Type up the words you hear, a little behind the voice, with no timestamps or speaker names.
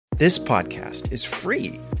This podcast is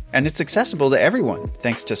free, and it's accessible to everyone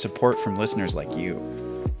thanks to support from listeners like you.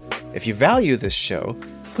 If you value this show,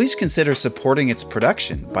 please consider supporting its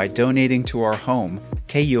production by donating to our home,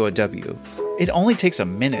 KUOW. It only takes a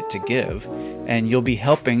minute to give, and you'll be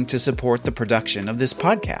helping to support the production of this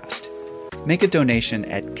podcast. Make a donation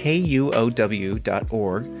at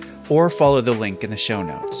kuow.org or follow the link in the show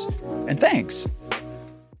notes. And thanks!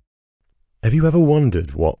 Have you ever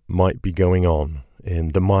wondered what might be going on in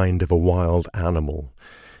the mind of a wild animal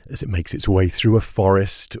as it makes its way through a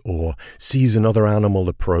forest or sees another animal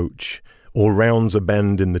approach or rounds a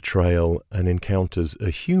bend in the trail and encounters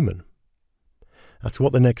a human? That's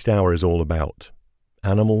what the next hour is all about.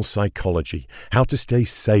 Animal psychology, how to stay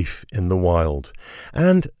safe in the wild,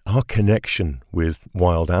 and our connection with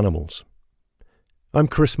wild animals. I'm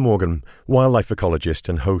Chris Morgan, wildlife ecologist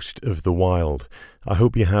and host of The Wild. I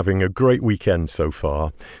hope you're having a great weekend so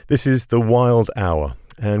far. This is The Wild Hour,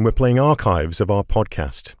 and we're playing archives of our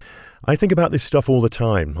podcast. I think about this stuff all the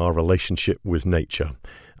time, our relationship with nature.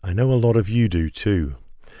 I know a lot of you do too.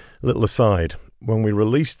 A little aside, when we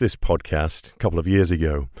released this podcast a couple of years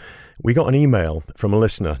ago, we got an email from a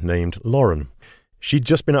listener named Lauren. She'd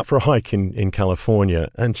just been out for a hike in California,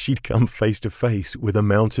 and she'd come face to face with a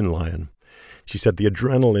mountain lion. She said the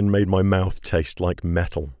adrenaline made my mouth taste like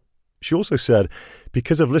metal. She also said,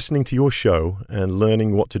 because of listening to your show and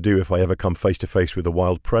learning what to do if I ever come face to face with a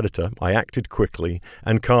wild predator, I acted quickly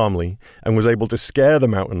and calmly and was able to scare the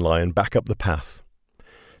mountain lion back up the path.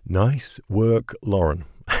 Nice work, Lauren.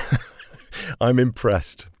 I'm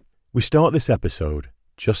impressed. We start this episode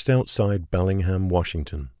just outside Bellingham,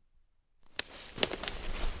 Washington.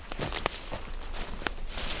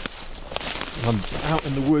 I'm out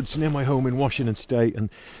in the woods near my home in Washington State,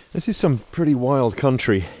 and this is some pretty wild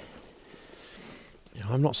country.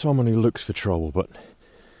 I'm not someone who looks for trouble, but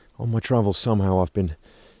on my travels somehow I've been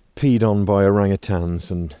peed on by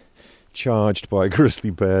orangutans and charged by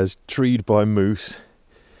grizzly bears, treed by moose,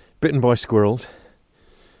 bitten by squirrels,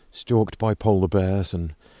 stalked by polar bears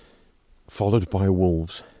and followed by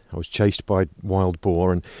wolves. I was chased by wild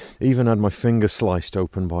boar and even had my finger sliced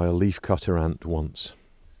open by a leafcutter ant once.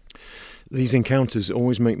 These encounters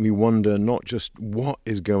always make me wonder not just what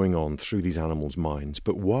is going on through these animals' minds,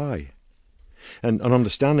 but why. And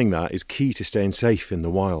understanding that is key to staying safe in the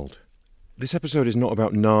wild. This episode is not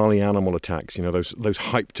about gnarly animal attacks, those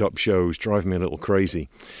hyped up shows drive me a little crazy.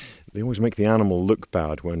 They always make the animal look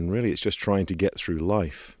bad when really it's just trying to get through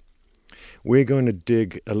life. We're going to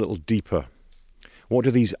dig a little deeper. What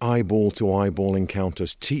do these eyeball-to-eyeball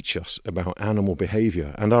encounters teach us about animal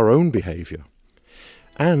behaviour and our own behaviour?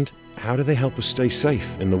 And how do they help us stay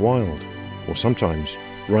safe in the wild, or sometimes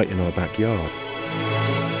right in our backyard?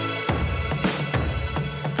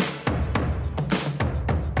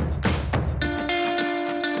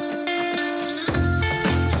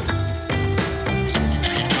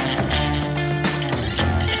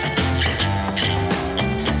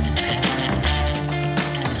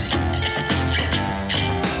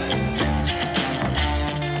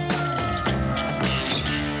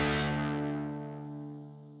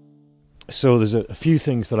 So there's a few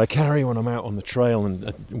things that I carry when I'm out on the trail,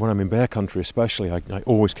 and when I'm in bear country especially, I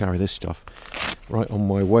always carry this stuff right on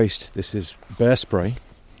my waist. This is bear spray.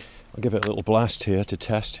 I'll give it a little blast here to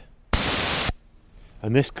test.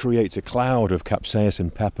 And this creates a cloud of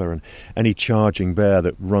capsaicin pepper, and any charging bear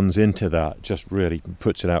that runs into that just really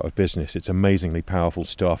puts it out of business. It's amazingly powerful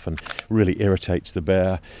stuff and really irritates the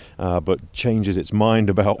bear, but changes its mind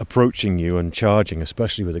about approaching you and charging,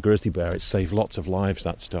 especially with a grizzly bear. It saves lots of lives,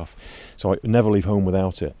 that stuff. So I never leave home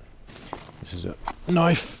without it. This is a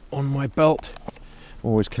knife on my belt.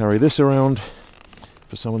 Always carry this around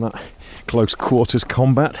for some of that close quarters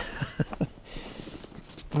combat.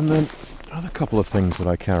 And then another couple of things that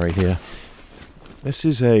I carry here. This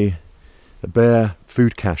is a bear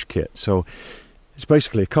food cache kit. So it's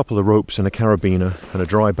basically a couple of ropes and a carabiner and a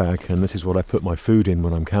dry bag, and this is what I put my food in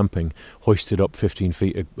when I'm camping, hoisted up 15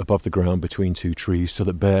 feet above the ground between two trees so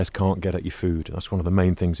that bears can't get at your food. That's one of the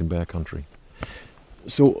main things in bear country.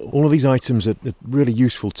 So all of these items are really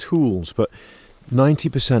useful tools, but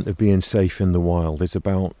 90% of being safe in the wild is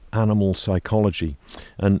about animal psychology,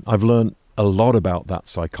 and I've learned a lot about that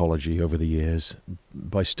psychology over the years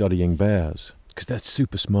by studying bears, because they're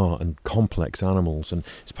super smart and complex animals, and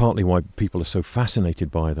it's partly why people are so fascinated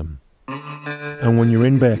by them. And when you're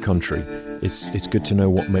in bear country, it's good to know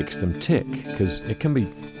what makes them tick, because it can be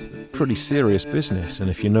pretty serious business, and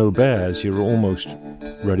if you know bears, you're almost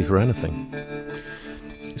ready for anything.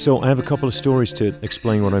 So I have a couple of stories to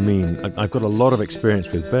explain what I mean. I've got a lot of experience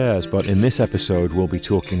with bears, but in this episode we'll be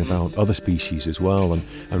talking about other species as well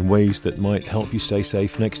and ways that might help you stay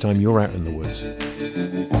safe next time you're out in the woods.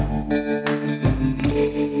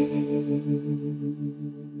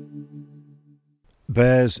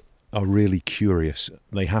 Bears are really curious.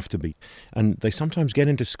 They have to be. And they sometimes get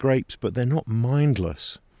into scrapes, but they're not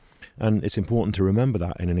mindless. And it's important to remember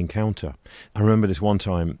that in an encounter. I remember this one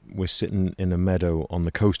time, we're sitting in a meadow on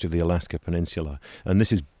the coast of the Alaska Peninsula, and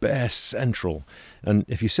this is bear central. And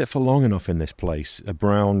if you sit for long enough in this place, a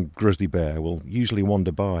brown grizzly bear will usually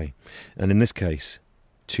wander by. And in this case,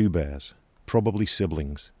 2 bears, probably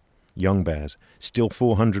siblings, young bears, still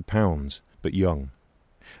 400 pounds, but young.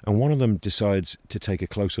 And one of them decides to take a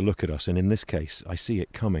closer look at us, and in this case, I see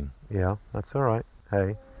it coming. Yeah, that's all right.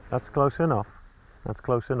 Hey, that's close enough. That's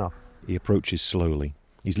close enough. He approaches slowly.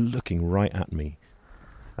 He's looking right at me.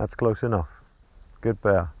 That's close enough. Good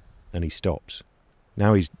bear. And he stops.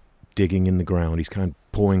 Now he's digging in the ground. He's kind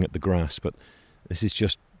of pawing at the grass, but this is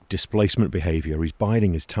just displacement behaviour. He's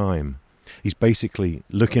biding his time. He's basically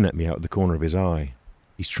looking at me out of the corner of his eye.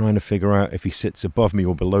 He's trying to figure out if he sits above me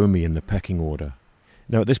or below me in the pecking order.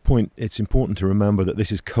 Now, at this point, it's important to remember that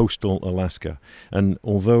this is coastal Alaska, and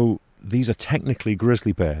although these are technically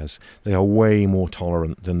grizzly bears, they are way more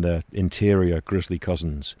tolerant than their interior grizzly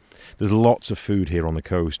cousins. There's lots of food here on the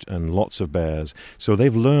coast and lots of bears, so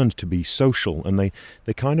they've learned to be social, and they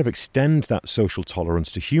kind of extend that social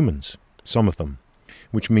tolerance to humans, some of them,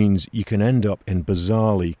 which means you can end up in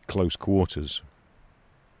bizarrely close quarters.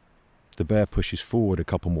 The bear pushes forward a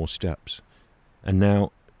couple more steps, and now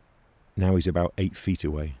he's about 8 feet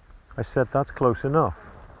away. I said that's close enough.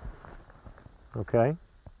 Okay?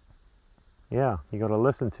 Yeah, you got to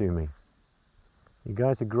listen to me. You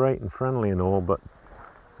guys are great and friendly and all, but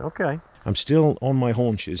it's okay. I'm still on my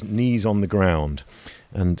haunches, knees on the ground,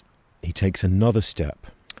 and he takes another step.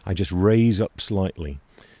 I just raise up slightly,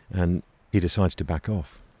 and he decides to back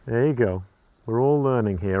off. There you go. We're all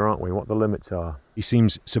learning here, aren't we, what the limits are. He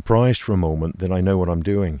seems surprised for a moment that I know what I'm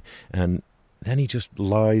doing, and then he just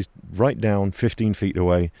lies right down 15 feet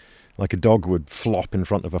away, like a dog would flop in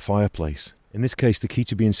front of a fireplace. In this case, the key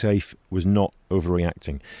to being safe was not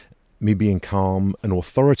overreacting. Me being calm and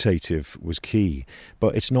authoritative was key,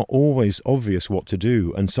 but it's not always obvious what to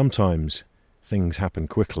do, and sometimes things happen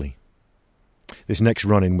quickly. This next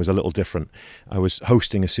run-in was a little different. I was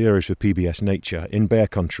hosting a series for PBS Nature in bear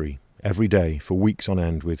country every day for weeks on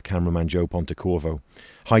end with cameraman Joe Pontecorvo,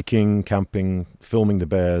 hiking, camping, filming the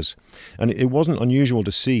bears, and it wasn't unusual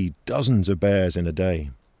to see dozens of bears in a day.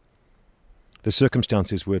 The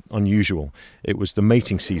circumstances were unusual. It was the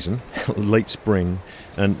mating season, late spring,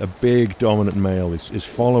 and a big dominant male is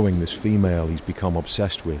following this female he's become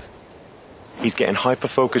obsessed with. He's getting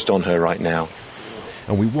hyper-focused on her right now,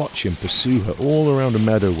 and we watch him pursue her all around a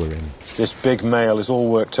meadow we're in. This big male is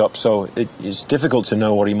all worked up, so it's difficult to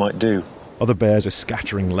know what he might do. Other bears are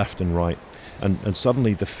scattering left and right, and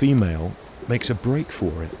suddenly the female makes a break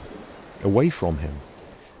for it, away from him,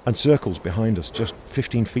 and circles behind us just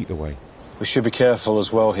 15 feet away. We should be careful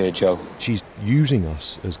as well here, Joe. She's using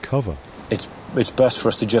us as cover. It's best for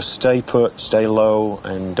us to just stay put, stay low,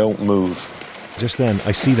 and don't move. Just then,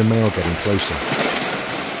 I see the male getting closer.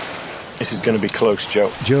 This is going to be close,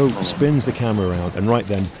 Joe. Joe spins the camera around, and right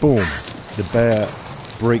then, boom, the bear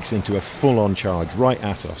breaks into a full-on charge right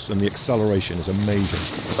at us, and the acceleration is amazing.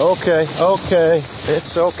 Okay,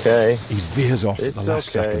 it's okay. He veers off at the last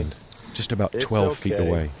second, just about 12 feet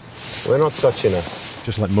away. We're not touching her.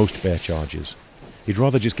 Just like most bear charges. He'd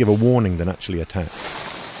rather just give a warning than actually attack.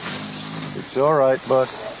 It's all right, bud.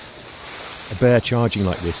 A bear charging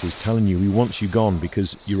like this is telling you he wants you gone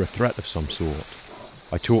because you're a threat of some sort.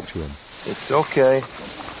 I talk to him. It's okay.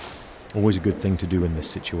 Always a good thing to do in this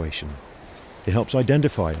situation. It helps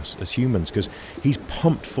identify us as humans because he's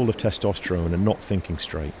pumped full of testosterone and not thinking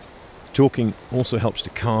straight. Talking also helps to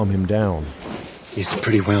calm him down. He's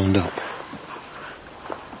pretty wound up.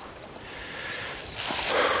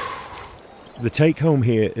 The take-home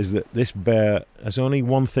here is that this bear has only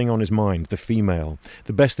one thing on his mind, the female.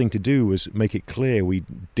 The best thing to do was make it clear we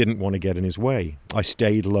didn't want to get in his way. I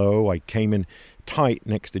stayed low, I came in tight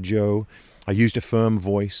next to Joe, I used a firm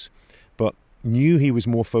voice, but knew he was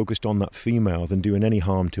more focused on that female than doing any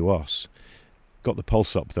harm to us. Got the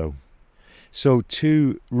pulse up, though. So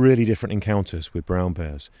 2 really different encounters with brown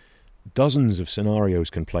bears. Dozens of scenarios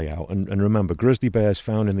can play out, and remember, grizzly bears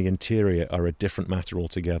found in the interior are a different matter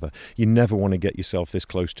altogether. You never want to get yourself this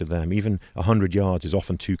close to them. Even 100 yards is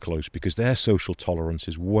often too close because their social tolerance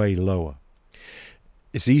is way lower.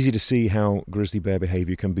 It's easy to see how grizzly bear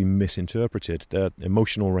behavior can be misinterpreted. Their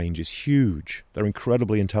emotional range is huge. They're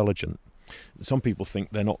incredibly intelligent. Some people think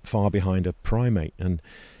they're not far behind a primate, and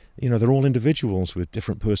they're all individuals with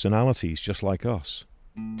different personalities, just like us.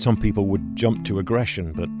 Some people would jump to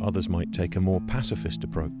aggression, but others might take a more pacifist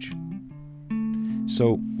approach.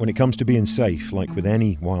 So when it comes to being safe, like with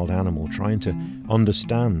any wild animal, trying to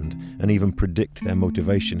understand and even predict their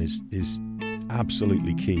motivation is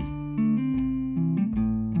absolutely key.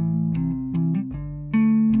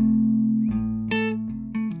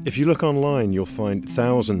 If you look online, you'll find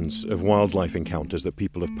thousands of wildlife encounters that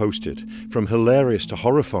people have posted, from hilarious to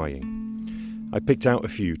horrifying. I picked out a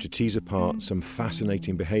few to tease apart some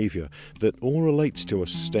fascinating behaviour that all relates to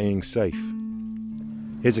us staying safe.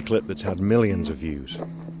 Here's a clip that's had millions of views.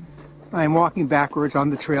 I'm walking backwards on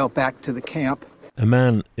the trail back to the camp. A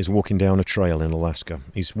man is walking down a trail in Alaska.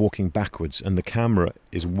 He's walking backwards, and the camera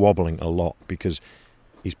is wobbling a lot because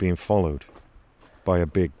he's being followed by a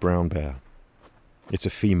big brown bear. It's a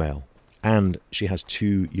female, and she has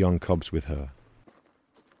 2 young cubs with her.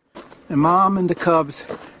 The mom and the cubs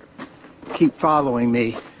keep following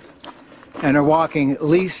me and are walking at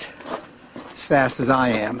least as fast as I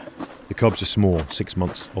am. The cubs are small, 6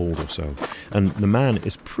 months old or so, and the man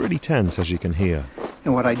is pretty tense, as you can hear.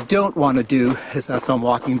 And what I don't want to do, as I'm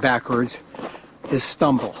walking backwards, is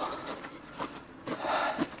stumble.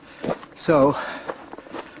 So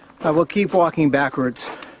I will keep walking backwards.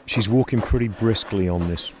 She's walking pretty briskly on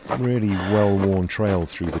this really well-worn trail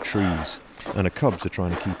through the trees, and her cubs are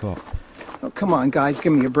trying to keep up. Oh, come on, guys,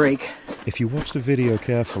 give me a break. If you watch the video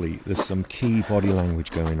carefully, there's some key body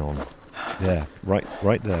language going on. There,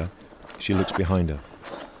 right there. She looks behind her,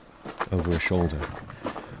 over her shoulder,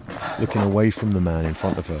 looking away from the man in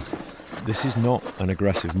front of her. This is not an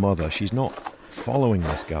aggressive mother. She's not following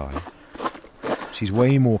this guy. She's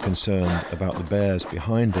way more concerned about the bears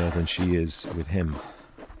behind her than she is with him.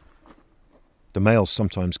 The males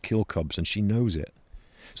sometimes kill cubs, and she knows it.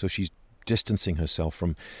 So she's distancing herself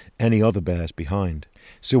from any other bears behind.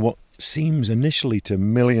 So what seems initially to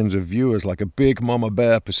millions of viewers like a big mama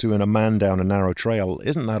bear pursuing a man down a narrow trail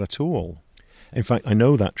isn't that at all. In fact, I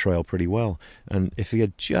know that trail pretty well, and if he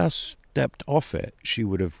had just stepped off it, she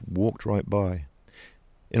would have walked right by.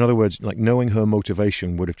 In other words, like, knowing her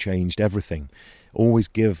motivation would have changed everything. Always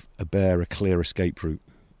give a bear a clear escape route.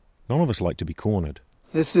 None of us like to be cornered.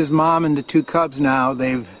 This is Mom and the 2 cubs now.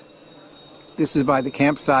 This is by the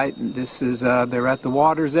campsite, and this is they're at the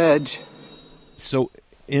water's edge. So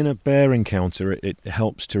in a bear encounter, it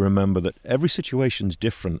helps to remember that every situation's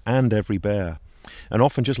different, and every bear. And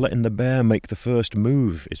often just letting the bear make the first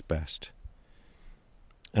move is best.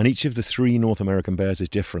 And each of the 3 North American bears is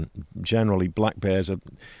different. Generally, black bears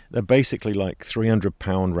they're basically like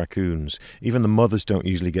 300-pound raccoons. Even the mothers don't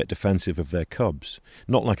usually get defensive of their cubs,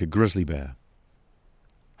 not like a grizzly bear.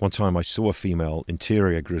 One time I saw a female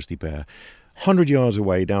interior grizzly bear 100 yards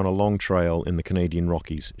away down a long trail in the Canadian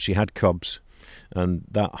Rockies. She had cubs, and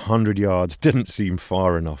that 100 yards didn't seem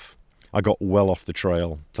far enough. I got well off the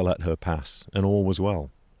trail to let her pass, and all was well.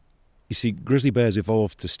 You see, grizzly bears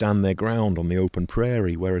evolved to stand their ground on the open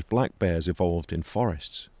prairie, whereas black bears evolved in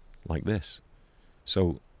forests, like this.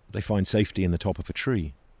 So they find safety in the top of a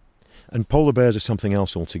tree. And polar bears are something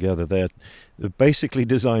else altogether. They're basically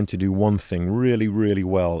designed to do one thing really, really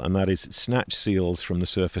well, and that is snatch seals from the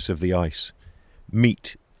surface of the ice.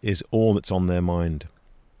 Meat is all that's on their mind.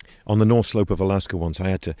 On the North Slope of Alaska once, I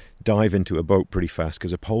had to dive into a boat pretty fast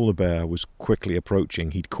because a polar bear was quickly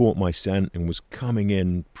approaching. He'd caught my scent and was coming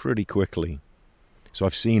in pretty quickly. So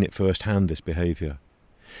I've seen it firsthand, this behaviour.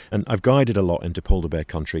 And I've guided a lot into polar bear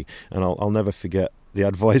country, and I'll never forget the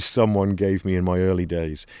advice someone gave me in my early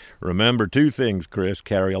days. Remember 2 things, Chris.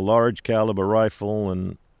 Carry a large caliber rifle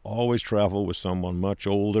and always travel with someone much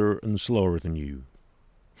older and slower than you.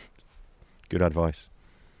 Good advice.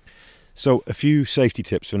 So a few safety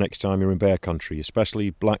tips for next time you're in bear country, especially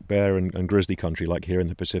black bear and grizzly country like here in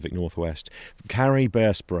the Pacific Northwest. Carry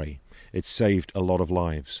bear spray. It's saved a lot of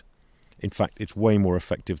lives. In fact, it's way more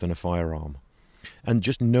effective than a firearm. And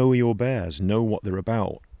just know your bears, know what they're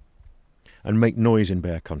about. And make noise in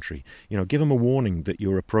bear country. Give them a warning that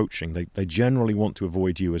you're approaching. They generally want to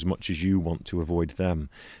avoid you as much as you want to avoid them.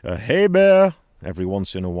 Hey bear, every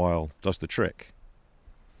once in a while does the trick.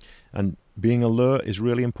 And being alert is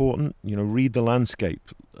really important. Read the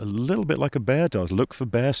landscape a little bit like a bear does. Look for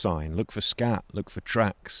bear sign, look for scat, look for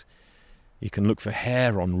tracks. You can look for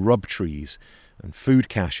hair on rub trees and food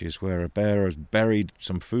caches where a bear has buried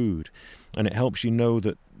some food, and it helps you know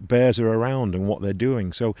that bears are around and what they're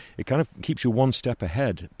doing. So it kind of keeps you one step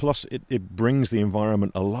ahead. Plus, it brings the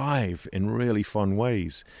environment alive in really fun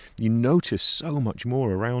ways. You notice so much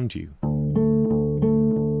more around you.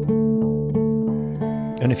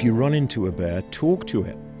 And if you run into a bear, talk to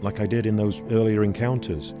it, like I did in those earlier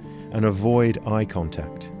encounters, and avoid eye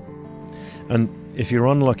contact. And if you're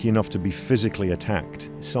unlucky enough to be physically attacked,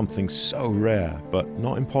 something so rare, but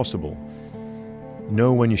not impossible,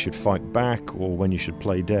 know when you should fight back or when you should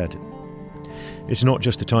play dead. It's not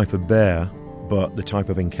just the type of bear, but the type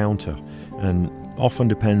of encounter, and often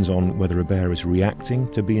depends on whether a bear is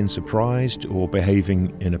reacting to being surprised or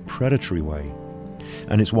behaving in a predatory way.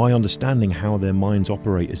 And it's why understanding how their minds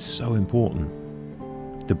operate is so important.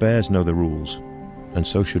 The bears know the rules, and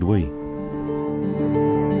so should we.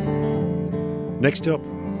 Next up,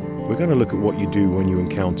 we're going to look at what you do when you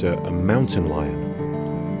encounter a mountain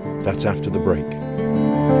lion. That's after the break.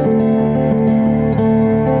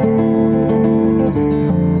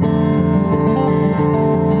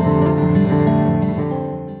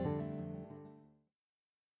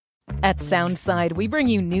 At Soundside, we bring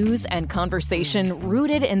you news and conversation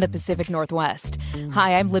rooted in the Pacific Northwest.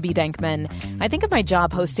 Hi, I'm Libby Denkman. I think of my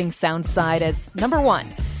job hosting Soundside as, number one,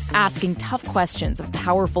 asking tough questions of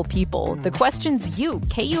powerful people, the questions you,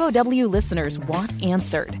 KUOW listeners, want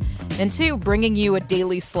answered. And two, bringing you a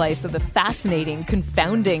daily slice of the fascinating,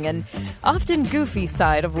 confounding, and often goofy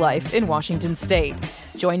side of life in Washington State.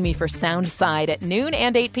 Join me for Soundside at noon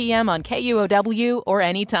and 8 p.m. on KUOW or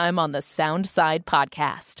anytime on the Soundside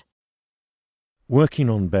podcast. Working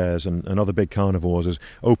on bears and other big carnivores has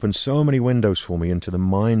opened so many windows for me into the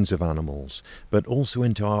minds of animals, but also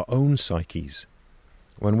into our own psyches.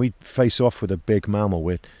 When we face off with a big mammal,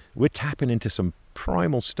 we're tapping into some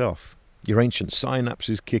primal stuff. Your ancient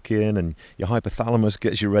synapses kick in and your hypothalamus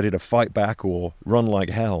gets you ready to fight back or run like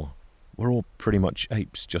hell. We're all pretty much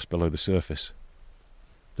apes just below the surface.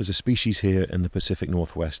 There's a species here in the Pacific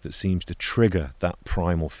Northwest that seems to trigger that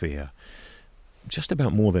primal fear, just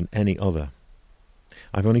about more than any other.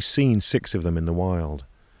 I've only seen 6 of them in the wild,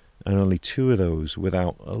 and only 2 of those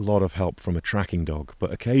without a lot of help from a tracking dog,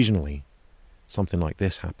 but occasionally something like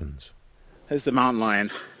this happens. There's the mountain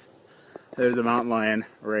lion. There's a mountain lion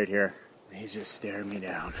right here. He's just staring me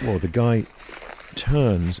down. Well, the guy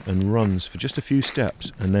turns and runs for just a few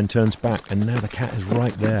steps and then turns back, and now the cat is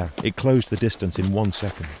right there. It closed the distance in 1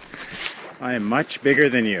 second. I am much bigger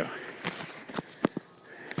than you.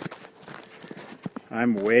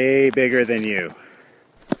 I'm way bigger than you.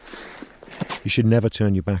 You should never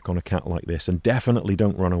turn your back on a cat like this, and definitely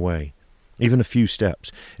don't run away. Even a few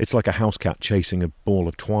steps. It's like a house cat chasing a ball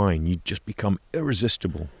of twine. You just become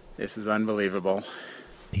irresistible. This is unbelievable.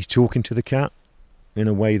 He's talking to the cat in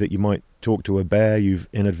a way that you might talk to a bear you've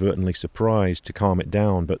inadvertently surprised to calm it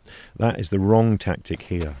down, but that is the wrong tactic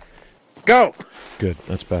here. Go! Good,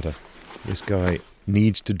 that's better. This guy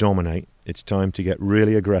needs to dominate. It's time to get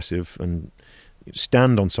really aggressive and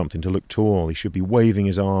stand on something to look tall. He should be waving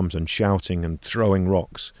his arms and shouting and throwing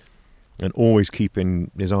rocks and always keeping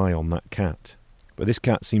his eye on that cat. But this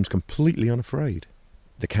cat seems completely unafraid.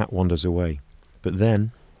 The cat wanders away. But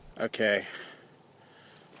then... Okay.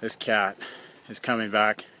 This cat is coming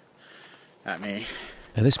back at me.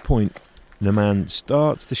 At this point, the man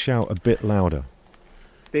starts to shout a bit louder.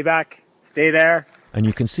 Stay back. Stay there. And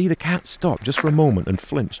you can see the cat stop just for a moment and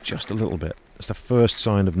flinch just a little bit. That's the first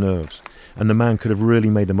sign of nerves. And the man could have really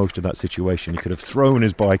made the most of that situation. He could have thrown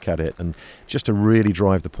his bike at it and just to really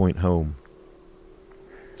drive the point home.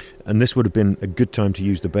 And this would have been a good time to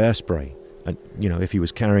use the bear spray. And, if he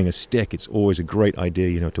was carrying a stick, it's always a great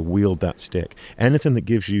idea, to wield that stick. Anything that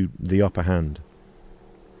gives you the upper hand.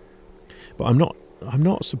 But I'm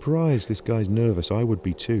not surprised this guy's nervous. I would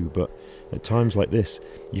be too. But at times like this,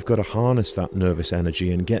 you've got to harness that nervous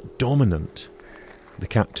energy and get dominant. The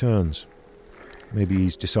cat turns. Maybe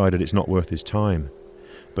he's decided it's not worth his time.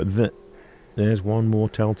 But there's one more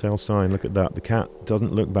telltale sign. Look at that. The cat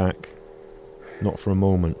doesn't look back. Not for a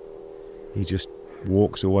moment. He just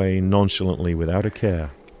walks away nonchalantly without a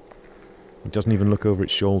care. He doesn't even look over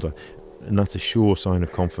its shoulder. And that's a sure sign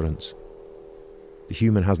of confidence. The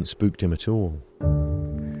human hasn't spooked him at all.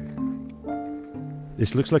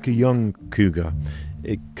 This looks like a young cougar.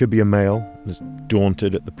 It could be a male that's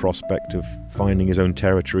daunted at the prospect of finding his own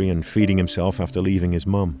territory and feeding himself after leaving his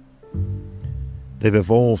mum. They've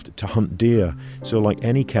evolved to hunt deer, so like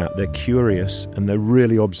any cat, they're curious and they're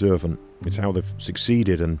really observant. It's how they've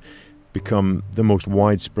succeeded and become the most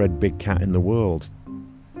widespread big cat in the world.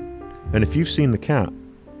 And if you've seen the cat,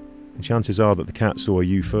 chances are that the cat saw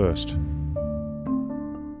you first.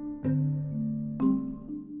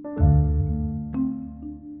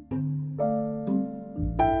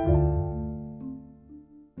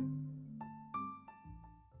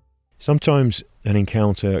 Sometimes an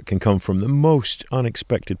encounter can come from the most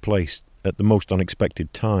unexpected place at the most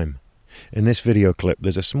unexpected time. In this video clip,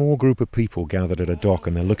 there's a small group of people gathered at a dock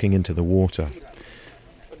and they're looking into the water.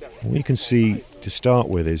 What you can see to start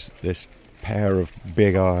with is this pair of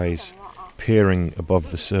big eyes peering above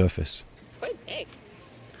the surface. It's quite big.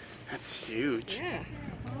 That's huge. Yeah.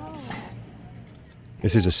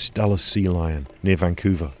 This is a Steller sea lion near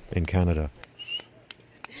Vancouver in Canada.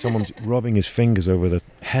 Someone's rubbing his fingers over the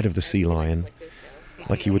head of the sea lion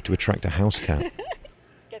like he would to attract a house cat.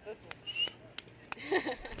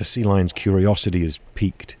 The sea lion's curiosity is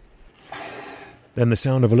piqued. Then the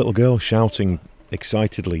sound of a little girl shouting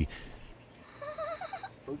excitedly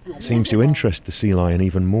seems to interest the sea lion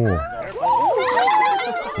even more.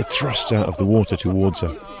 It thrusts out of the water towards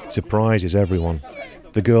her. It surprises everyone.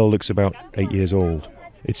 The girl looks about 8 years old.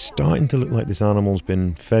 It's starting to look like this animal's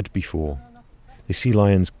been fed before. The sea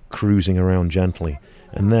lion's cruising around gently,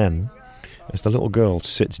 and then, as the little girl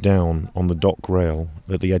sits down on the dock rail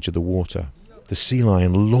at the edge of the water, the sea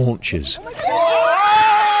lion launches.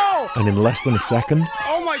 And in less than a second,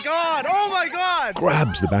 Oh my god!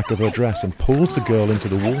 grabs the back of her dress and pulls the girl into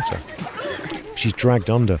the water. She's dragged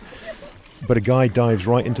under, but a guy dives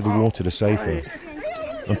right into the water to save her.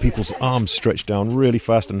 And people's arms stretch down really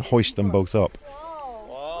fast and hoist them both up.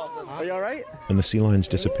 Are you alright? And the sea lion's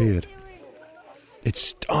disappeared. It's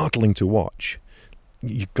startling to watch.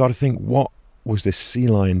 You've got to think, what was this sea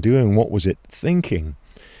lion doing? What was it thinking?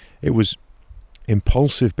 It was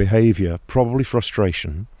impulsive behaviour, probably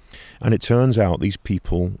frustration, and it turns out these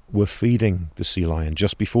people were feeding the sea lion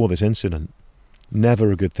just before this incident.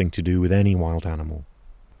 Never a good thing to do with any wild animal.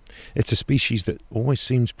 It's a species that always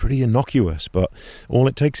seems pretty innocuous, but all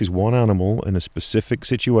it takes is one animal in a specific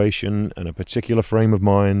situation and a particular frame of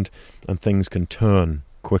mind, and things can turn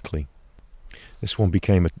quickly. This one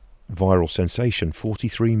became a viral sensation,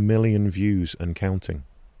 43 million views and counting.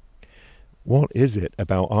 What is it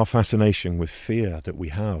about our fascination with fear that we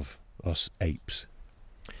have, us apes?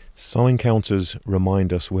 Some encounters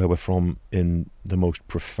remind us where we're from in the most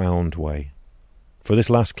profound way. For this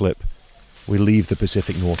last clip, we leave the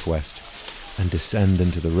Pacific Northwest and descend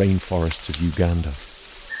into the rainforests of Uganda.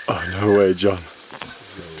 Oh, no way, John.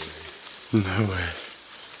 No way.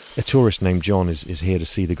 A tourist named John is here to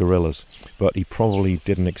see the gorillas, but he probably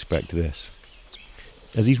didn't expect this.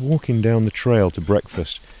 As he's walking down the trail to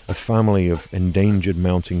breakfast, a family of endangered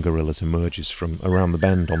mountain gorillas emerges from around the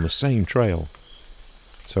bend on the same trail.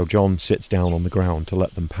 So John sits down on the ground to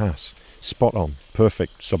let them pass. Spot on,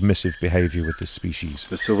 perfect submissive behaviour with this species.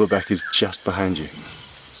 The silverback is just behind you. He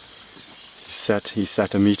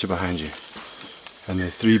sat a metre behind you. And there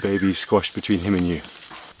are 3 babies squashed between him and you.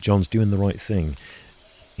 John's doing the right thing.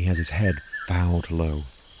 He has his head bowed low,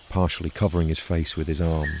 partially covering his face with his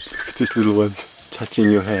arms. Look at this little one touching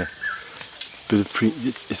your hair.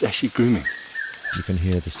 It's actually grooming. You can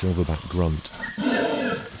hear the silverback grunt.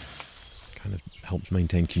 Kind of helps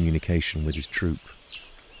maintain communication with his troop.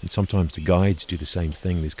 And sometimes the guides do the same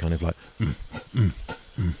thing. There's kind of like,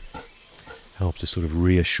 helps to sort of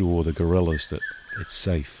reassure the gorillas that it's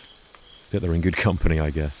safe, that they're in good company, I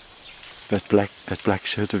guess. It's that black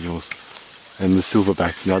shirt of yours. And the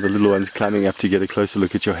silverback. Now the little one's climbing up to get a closer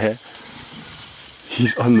look at your hair.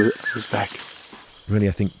 He's on his back. Really,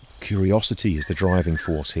 I think curiosity is the driving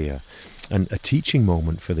force here, and a teaching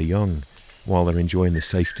moment for the young while they're enjoying the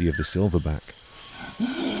safety of the silverback.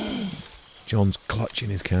 John's clutching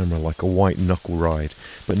his camera like a white knuckle ride,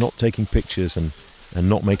 but not taking pictures and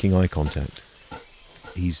not making eye contact.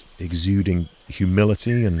 He's exuding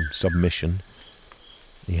humility and submission.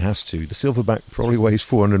 He has to. The silverback probably weighs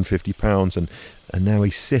 450 pounds, and now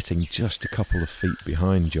he's sitting just a couple of feet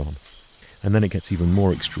behind John. And then it gets even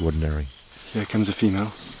more extraordinary. Here comes a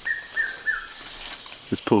female.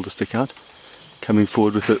 Just pulled a stick out. Coming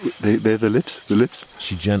forward with they're the lips.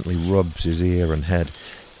 She gently rubs his ear and head.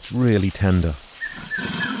 It's really tender.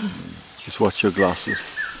 Just watch your glasses.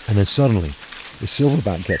 And then suddenly, the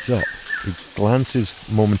silverback gets up. He glances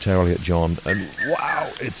momentarily at John, and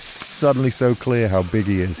wow, it's suddenly so clear how big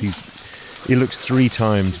he is. He looks 3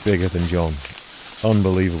 times bigger than John.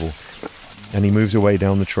 Unbelievable. And he moves away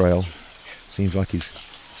down the trail. Seems like he's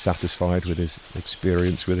satisfied with his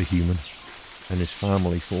experience with a human. And his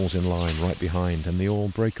family falls in line right behind, and they all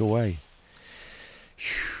break away.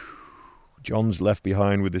 John's left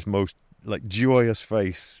behind with this most joyous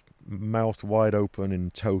face, mouth wide open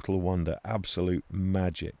in total wonder, absolute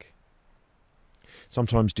magic.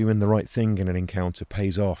 Sometimes doing the right thing in an encounter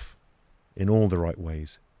pays off in all the right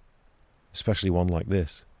ways, especially one like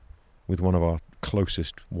this, with one of our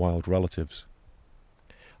closest wild relatives.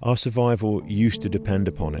 Our survival used to depend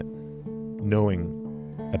upon it, knowing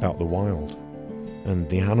about the wild and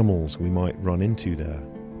the animals we might run into there.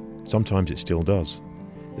 Sometimes it still does.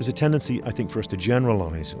 There's a tendency, I think, for us to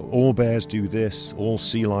generalize. All bears do this, all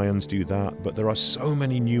sea lions do that, but there are so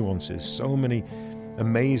many nuances, so many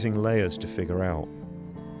amazing layers to figure out.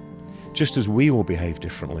 Just as we all behave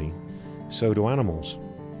differently, so do animals.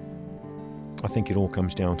 I think it all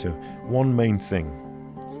comes down to one main thing: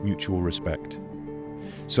 mutual respect.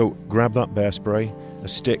 So grab that bear spray, a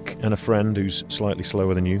stick and a friend who's slightly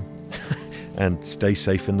slower than you, and stay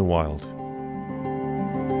safe in the wild.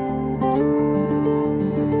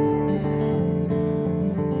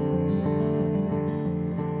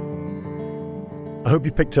 I hope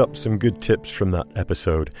you picked up some good tips from that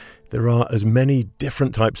episode. There are as many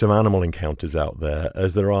different types of animal encounters out there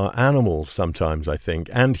as there are animals sometimes, I think,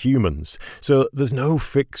 and humans. So there's no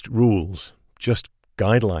fixed rules, just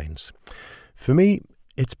guidelines. For me,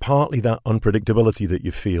 it's partly that unpredictability that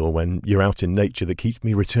you feel when you're out in nature that keeps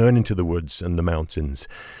me returning to the woods and the mountains.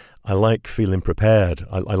 I like feeling prepared.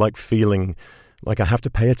 I like feeling like I have to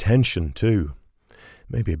pay attention too.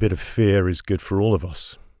 Maybe a bit of fear is good for all of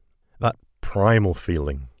us. That primal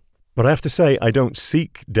feeling. But I have to say, I don't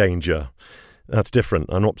seek danger. That's different.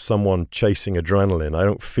 I'm not someone chasing adrenaline. I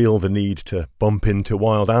don't feel the need to bump into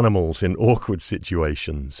wild animals in awkward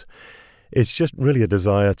situations. It's just really a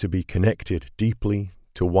desire to be connected deeply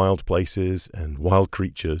to wild places and wild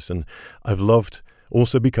creatures. And I've loved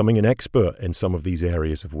also becoming an expert in some of these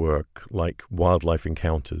areas of work, like wildlife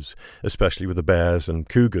encounters, especially with the bears and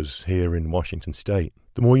cougars here in Washington State.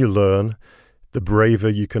 The more you learn, the braver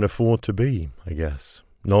you can afford to be, I guess.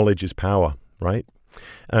 Knowledge is power, right?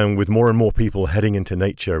 And with more and more people heading into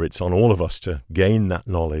nature, it's on all of us to gain that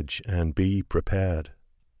knowledge and be prepared.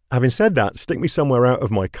 Having said that, stick me somewhere out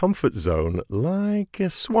of my comfort zone, like a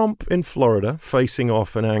swamp in Florida facing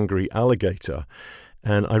off an angry alligator,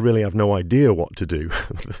 and I really have no idea what to do.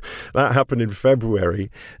 That happened in February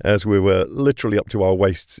as we were literally up to our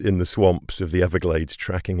waists in the swamps of the Everglades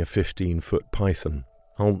tracking a 15-foot python.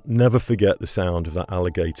 I'll never forget the sound of that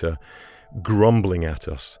alligator grumbling at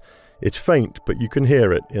us. It's faint, but you can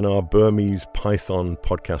hear it in our Burmese python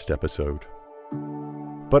podcast episode.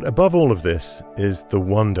 But above all of this is the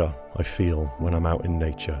wonder I feel when I'm out in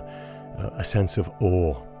nature, a sense of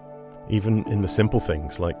awe, even in the simple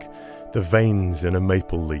things like the veins in a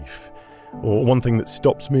maple leaf. Or one thing that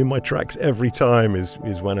stops me in my tracks every time is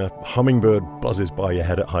when a hummingbird buzzes by your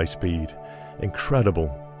head at high speed.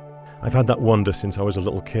 Incredible. I've had that wonder since I was a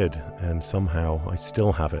little kid, and somehow I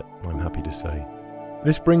still have it, I'm happy to say.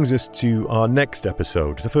 This brings us to our next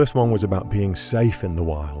episode. The first one was about being safe in the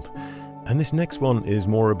wild, and this next one is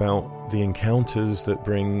more about the encounters that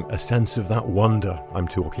bring a sense of that wonder I'm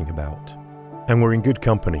talking about. And we're in good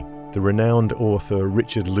company. The renowned author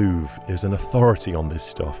Richard Louv is an authority on this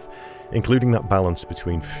stuff, including that balance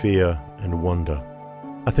between fear and wonder.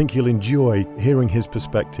 I think you'll enjoy hearing his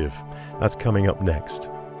perspective. That's coming up next.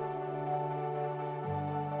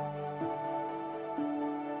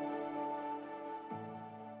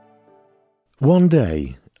 One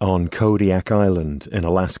day, on Kodiak Island in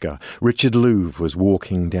Alaska, Richard Louv was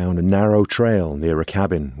walking down a narrow trail near a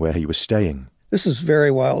cabin where he was staying. This is a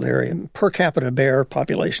very wild area. Per capita bear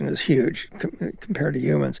population is huge compared to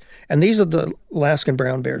humans. And these are the Alaskan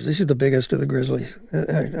brown bears. These are the biggest of the grizzlies,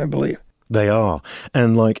 I believe. They are.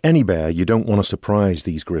 And like any bear, you don't want to surprise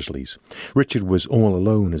these grizzlies. Richard was all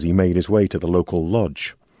alone as he made his way to the local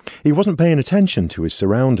lodge. He wasn't paying attention to his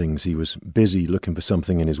surroundings. He was busy looking for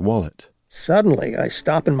something in his wallet. Suddenly, I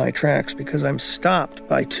stop in my tracks because I'm stopped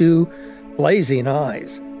by two blazing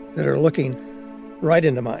eyes that are looking right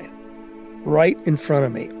into mine, right in front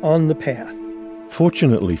of me, on the path.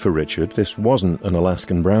 Fortunately for Richard, this wasn't an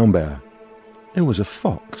Alaskan brown bear. It was a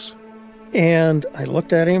fox. And I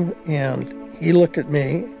looked at him, and he looked at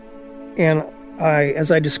me, and as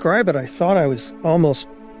I describe it, I thought I was almost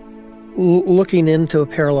looking into a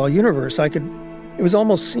parallel universe. It was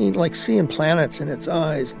almost like seeing planets in its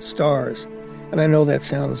eyes and stars. And I know that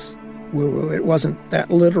sounds woo-woo. It wasn't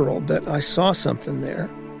that literal, but I saw something there.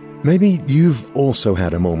 Maybe you've also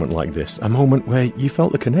had a moment like this, a moment where you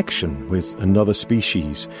felt a connection with another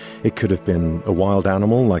species. It could have been a wild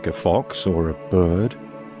animal like a fox or a bird,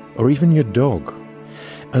 or even your dog.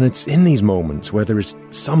 And it's in these moments where there is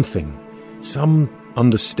something, some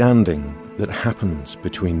understanding that happens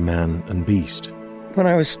between man and beast. When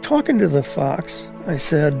I was talking to the fox, I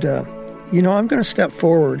said, I'm going to step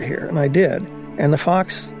forward here. And I did. And the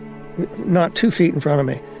fox, not 2 feet in front of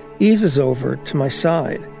me, eases over to my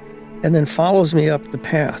side and then follows me up the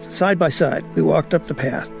path, side by side. We walked up the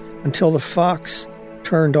path until the fox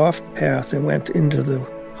turned off the path and went into the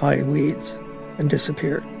high weeds and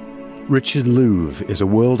disappeared. Richard Louv is a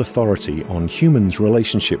world authority on humans'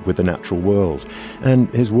 relationship with the natural world,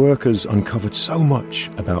 and his work has uncovered so much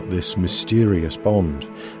about this mysterious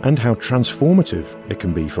bond and how transformative it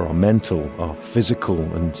can be for our mental, our physical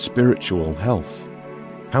and spiritual health.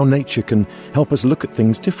 How nature can help us look at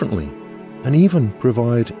things differently and even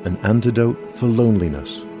provide an antidote for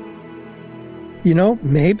loneliness. You know,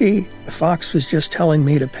 maybe the fox was just telling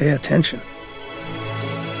me to pay attention.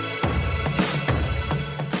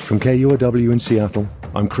 From KUOW in Seattle,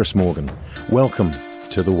 I'm Chris Morgan. Welcome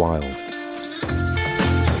to The Wild.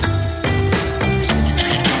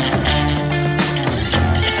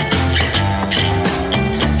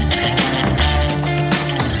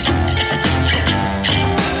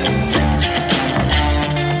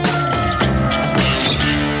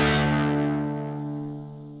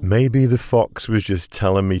 Maybe the fox was just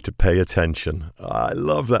telling me to pay attention. I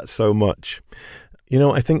love that so much. You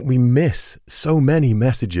know, I think we miss so many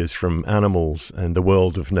messages from animals and the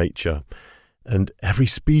world of nature. And every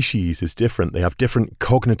species is different. They have different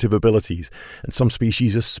cognitive abilities. And some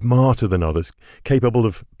species are smarter than others, capable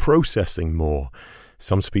of processing more.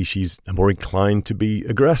 Some species are more inclined to be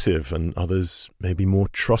aggressive and others maybe more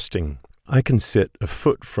trusting. I can sit a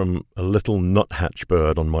foot from a little nuthatch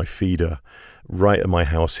bird on my feeder right at my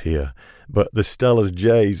house here. But the Steller's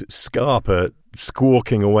jays scarper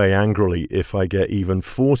squawking away angrily if I get even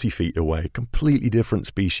 40 feet away. Completely different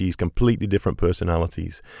species, completely different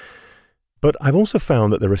personalities. But I've also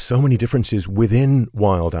found that there are so many differences within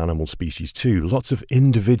wild animal species too. Lots of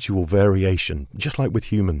individual variation, just like with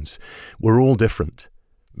humans. We're all different.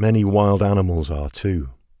 Many wild animals are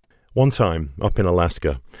too. One time, up in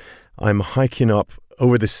Alaska, I'm hiking up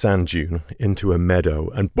over this sand dune into a meadow,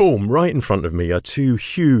 and boom, right in front of me are two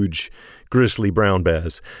huge grizzly brown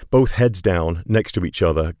bears, both heads down next to each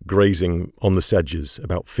other, grazing on the sedges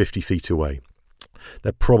about 50 feet away.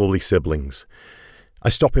 They're probably siblings. I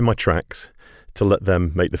stop in my tracks to let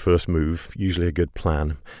them make the first move, usually a good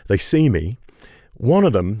plan. They see me. One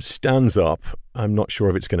of them stands up. I'm not sure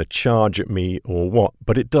if it's going to charge at me or what,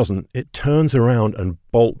 but it doesn't. It turns around and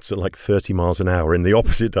bolts at like 30 miles an hour in the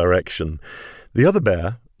opposite direction. The other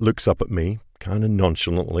bear looks up at me kind of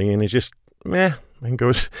nonchalantly and is just meh and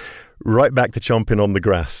goes right back to chomping on the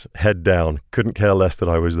grass, head down. Couldn't care less that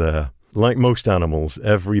I was there. Like most animals,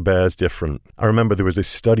 every bear's different. I remember there was this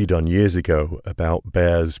study done years ago about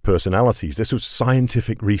bears' personalities. This was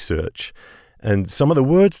scientific research. And some of the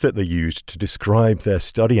words that they used to describe their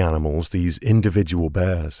study animals, these individual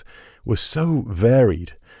bears, were so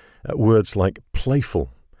varied. Words like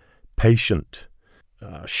playful, patient,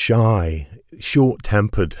 shy,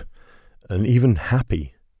 short-tempered, and even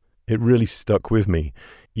happy. It really stuck with me.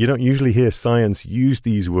 You don't usually hear science use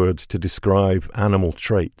these words to describe animal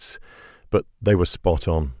traits, but they were spot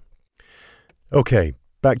on. Okay,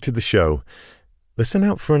 back to the show. Listen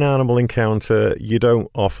out for an animal encounter you don't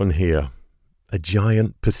often hear. A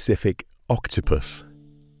giant Pacific octopus.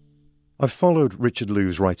 I've followed Richard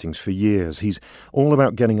Louv's writings for years. He's all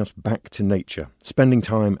about getting us back to nature, spending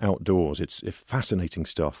time outdoors. It's fascinating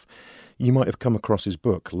stuff. You might have come across his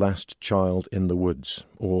book, Last Child in the Woods,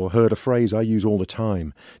 or heard a phrase I use all the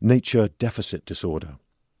time, nature deficit disorder.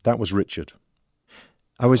 That was Richard.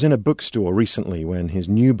 I was in a bookstore recently when his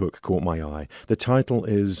new book caught my eye. The title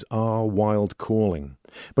is Our Wild Calling,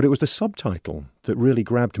 but it was the subtitle that really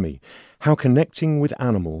grabbed me. How connecting with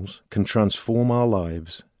animals can transform our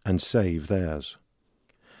lives and save theirs.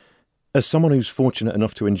 As someone who's fortunate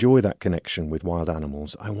enough to enjoy that connection with wild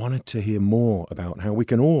animals, I wanted to hear more about how we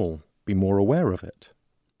can all be more aware of it.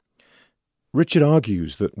 Richard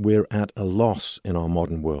argues that we're at a loss in our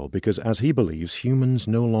modern world because, as he believes, humans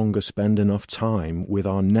no longer spend enough time with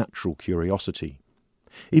our natural curiosity.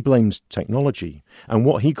 He blames technology and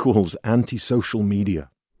what he calls anti-social media.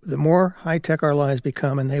 The more high-tech our lives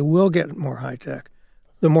become, and they will get more high-tech,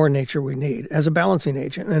 the more nature we need as a balancing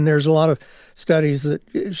agent. And there's a lot of studies that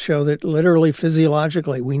show that literally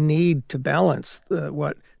physiologically we need to balance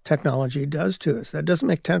what technology does to us. That doesn't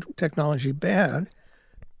make technology bad,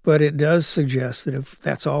 but it does suggest that if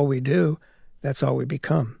that's all we do, that's all we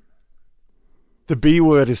become. The B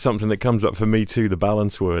word is something that comes up for me too, the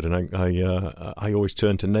balance word, and I always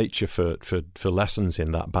turn to nature for lessons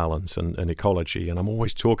in that balance and ecology, and I'm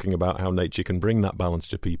always talking about how nature can bring that balance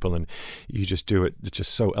to people, and you just do it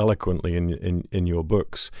just so eloquently in your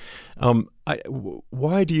books.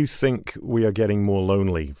 Why do you think we are getting more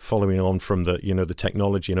lonely, following on from the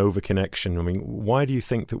technology and overconnection? I mean, why do you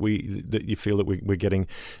think that you feel that we're getting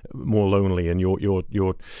more lonely? And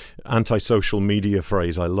your anti-social media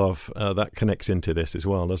phrase, I love, that connects into this as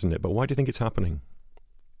well, doesn't it? But why do you think it's happening?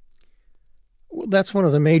 Well, that's one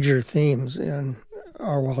of the major themes in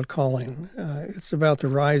Our Wild Calling. It's about the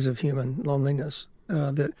rise of human loneliness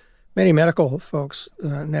that many medical folks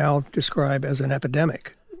now describe as an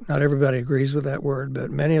epidemic. Not everybody agrees with that word, but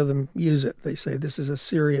many of them use it. They say this is a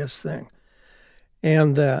serious thing.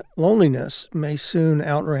 And that loneliness may soon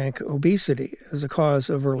outrank obesity as a cause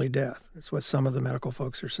of early death. That's what some of the medical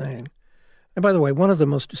folks are saying. And by the way, one of the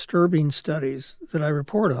most disturbing studies that I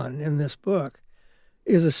report on in this book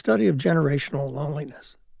is a study of generational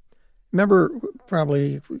loneliness. Remember,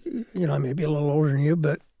 probably, I may be a little older than you,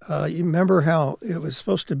 but you remember how it was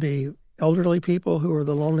supposed to be elderly people who were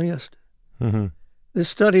the loneliest? Mm-hmm. This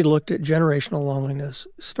study looked at generational loneliness,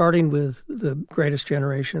 starting with the greatest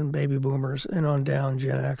generation, baby boomers, and on down,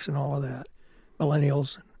 Gen X and all of that,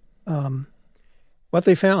 millennials. What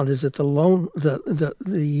they found is that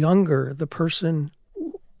the younger the person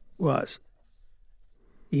was,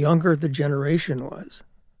 the younger the generation was,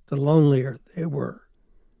 the lonelier they were.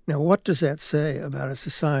 Now, what does that say about a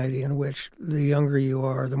society in which the younger you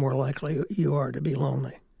are, the more likely you are to be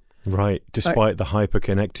lonely? Right. Despite the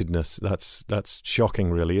hyper-connectedness, that's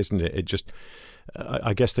shocking, really, isn't it? It just,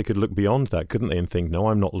 I guess they could look beyond that, couldn't they, and think, no,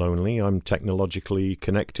 I'm not lonely. I'm technologically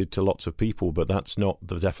connected to lots of people, but that's not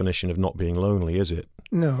the definition of not being lonely, is it?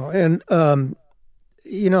 No. And,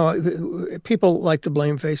 people like to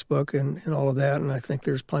blame Facebook and all of that, and I think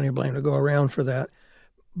there's plenty of blame to go around for that.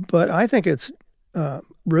 But I think it's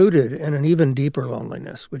rooted in an even deeper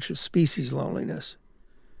loneliness, which is species loneliness.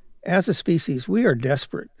 As a species, we are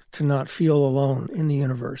desperate to not feel alone in the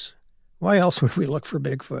universe. Why else would we look for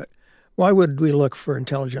Bigfoot? Why would we look for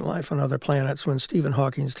intelligent life on other planets when Stephen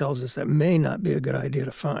Hawking tells us that may not be a good idea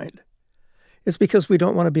to find? It's because we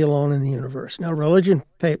don't want to be alone in the universe. Now, religion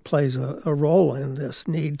plays a role in this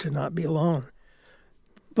need to not be alone.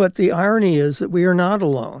 But the irony is that we are not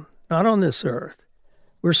alone, not on this earth.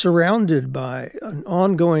 We're surrounded by an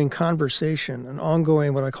ongoing conversation, an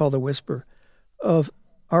ongoing, what I call the whisper, of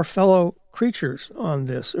our fellow creatures on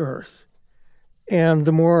this earth. And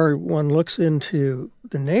the more one looks into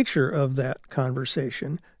the nature of that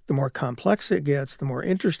conversation, the more complex it gets, the more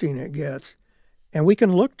interesting it gets. And we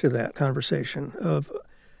can look to that conversation of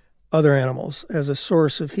other animals as a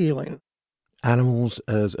source of healing. Animals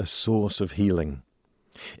as a source of healing.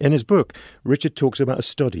 In his book, Richard talks about a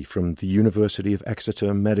study from the University of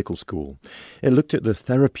Exeter Medical School. It looked at the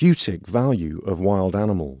therapeutic value of wild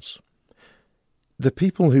animals. The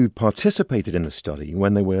people who participated in the study,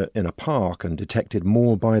 when they were in a park and detected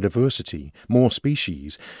more biodiversity, more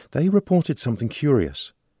species, they reported something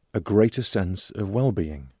curious, a greater sense of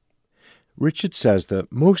well-being. Richard says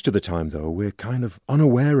that most of the time, though, we're kind of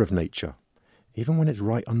unaware of nature, even when it's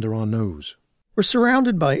right under our nose. We're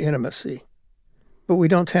surrounded by intimacy, but we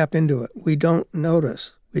don't tap into it. We don't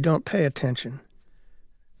notice. We don't pay attention.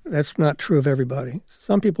 That's not true of everybody.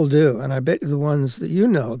 Some people do, and I bet the ones that you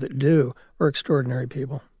know that do are extraordinary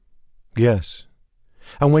people. Yes.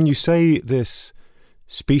 And when you say this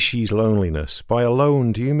species loneliness, by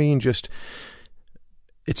alone, do you mean just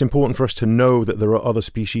it's important for us to know that there are other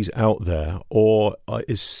species out there, or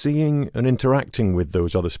is seeing and interacting with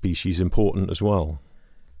those other species important as well?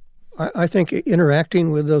 I think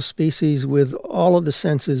interacting with those species with all of the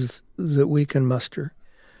senses that we can muster.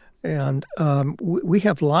 And we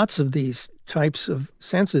have lots of these types of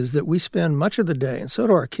senses that we spend much of the day, and so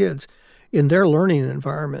do our kids, in their learning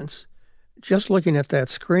environments, just looking at that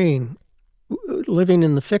screen, living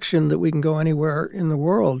in the fiction that we can go anywhere in the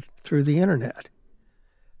world through the internet.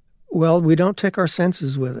 Well, we don't take our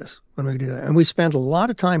senses with us when we do that. And we spend a lot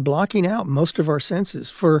of time blocking out most of our senses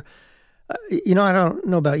for, I don't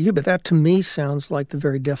know about you, but that to me sounds like the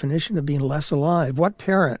very definition of being less alive. What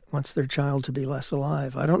parent wants their child to be less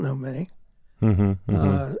alive? I don't know many. Mm-hmm,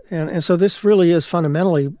 mm-hmm. And so this really is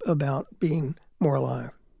fundamentally about being more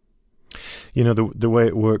alive. You know, the way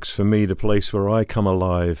it works for me, the place where I come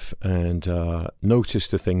alive and notice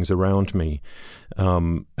the things around me,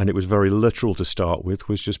 and it was very literal to start with,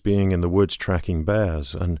 was just being in the woods tracking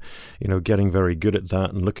bears and, getting very good at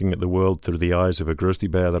that and looking at the world through the eyes of a grizzly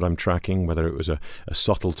bear that I'm tracking, whether it was a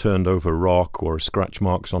subtle turned over rock or scratch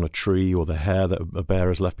marks on a tree or the hair that a bear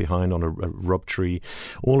has left behind on a rub tree,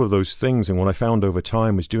 all of those things. And what I found over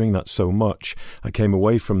time was doing that so much, I came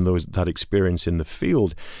away from that experience in the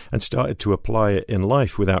field and started to apply it in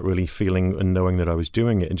life without really feeling and knowing that I was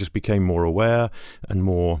doing it, and just became more aware and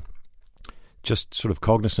more just sort of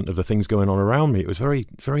cognizant of the things going on around me. It was very,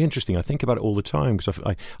 very interesting. I think about it all the time because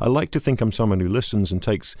I like to think I'm someone who listens and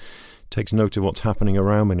takes note of what's happening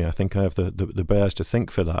around me. I think I have the bears to thank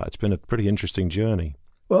for that. It's been a pretty interesting journey.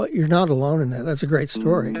 Well, you're not alone in that. That's a great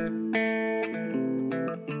story.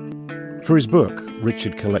 For his book,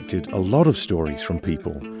 Richard collected a lot of stories from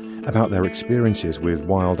people about their experiences with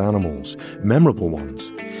wild animals, memorable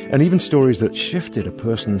ones, and even stories that shifted a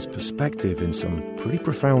person's perspective in some pretty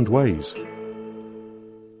profound ways.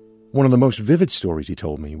 One of the most vivid stories he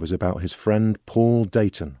told me was about his friend Paul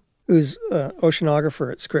Dayton, who's an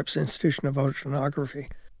oceanographer at Scripps Institution of Oceanography.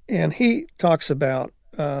 And he talks about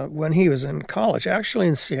when he was in college, actually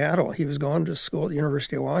in Seattle. He was going to school at the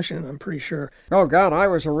University of Washington, I'm pretty sure. Oh, God, I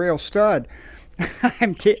was a real stud.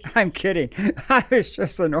 I'm kidding. I was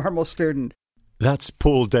just a normal student. That's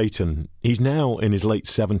Paul Dayton. He's now in his late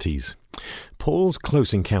 70s. Paul's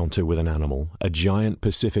close encounter with an animal, a giant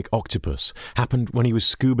Pacific octopus, happened when he was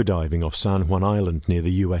scuba diving off San Juan Island near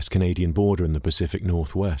the US-Canadian border in the Pacific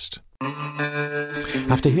Northwest.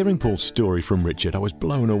 After hearing Paul's story from Richard, I was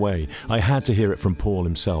blown away. I had to hear it from Paul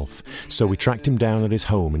himself, so we tracked him down at his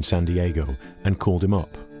home in San Diego and called him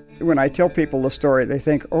up. When I tell people the story, they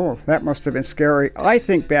think, oh, that must have been scary. I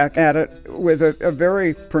think back at it with a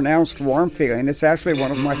very pronounced warm feeling. It's actually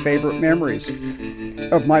one of my favorite memories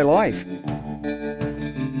of my life.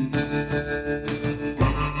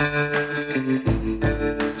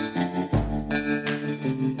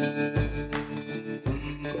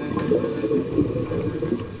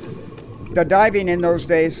 The diving in those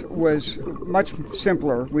days was much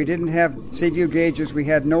simpler. We didn't have Sea-View gauges. We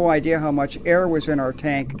had no idea how much air was in our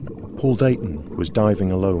tank. Paul Dayton was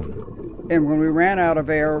diving alone. And when we ran out of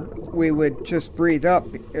air, we would just breathe up.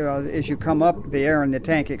 As you come up, the air in the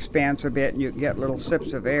tank expands a bit and you get little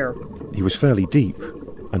sips of air. He was fairly deep,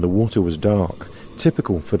 and the water was dark,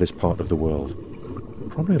 typical for this part of the world.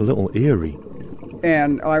 Probably a little eerie.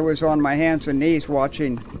 And I was on my hands and knees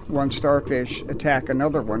watching one starfish attack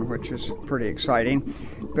another one, which is pretty exciting,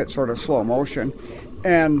 but sort of slow motion.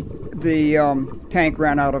 And the tank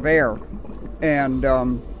ran out of air. And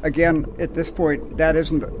again, at this point, that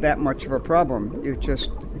isn't that much of a problem. You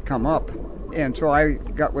just come up. And so I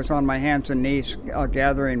was on my hands and knees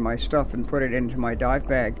gathering my stuff and put it into my dive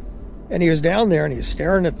bag. And he was down there and he was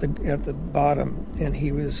staring at the bottom, and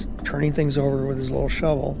he was turning things over with his little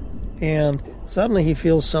shovel. And suddenly he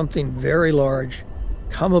feels something very large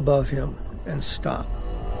come above him and stop.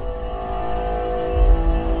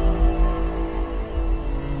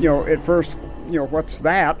 At first, what's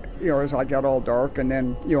that? As I got all dark, and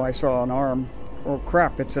then, I saw an arm. Oh,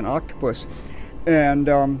 crap, it's an octopus. And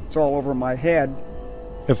it's all over my head.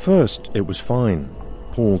 At first, it was fine.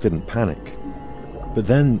 Paul didn't panic. But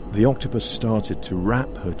then the octopus started to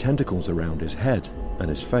wrap her tentacles around his head and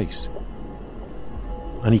his face.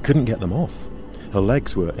 And he couldn't get them off. Her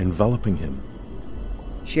legs were enveloping him.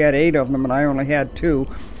 She had 8 of them, and I only had 2.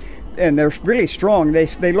 And they're really strong.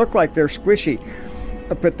 They look like they're squishy.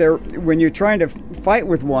 But when you're trying to fight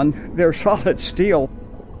with one, they're solid steel.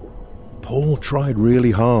 Paul tried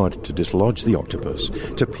really hard to dislodge the octopus,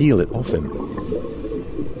 to peel it off him.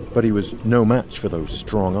 But he was no match for those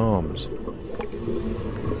strong arms.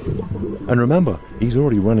 And remember, he's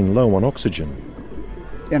already running low on oxygen.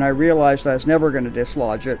 And I realized I was never going to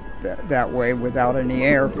dislodge it that way without any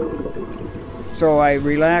air. So I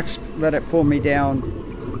relaxed, let it pull me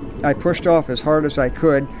down. I pushed off as hard as I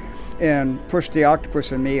could and pushed the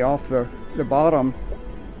octopus and me off the bottom.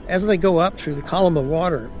 As they go up through the column of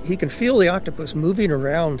water, he can feel the octopus moving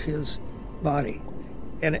around his body.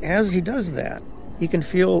 And as he does that, he can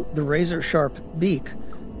feel the razor-sharp beak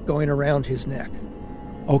going around his neck.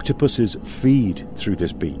 Octopuses feed through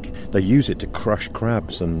this beak. They use it to crush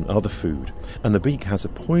crabs and other food. And the beak has a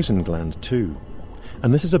poison gland too.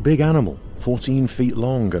 And this is a big animal, 14 feet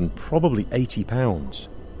long and probably 80 pounds.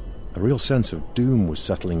 A real sense of doom was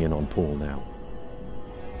settling in on Paul now.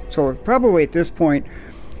 So probably at this point,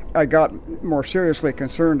 I got more seriously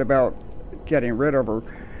concerned about getting rid of her.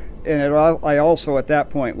 And I also at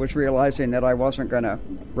that point was realizing that I wasn't going to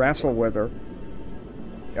wrestle with her.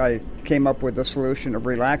 I came up with the solution of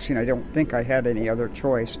relaxing. I don't think I had any other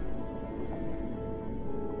choice.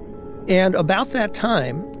 And about that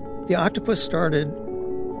time, the octopus started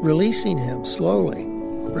releasing him slowly,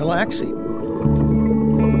 relaxing.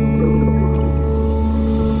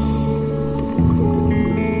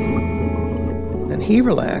 And he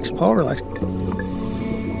relaxed, Paul relaxed.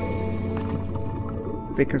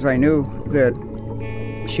 Because I knew that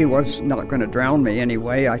she was not going to drown me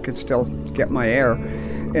anyway. I could still get my air.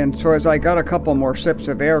 And so as I got a couple more sips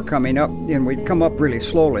of air coming up, and we'd come up really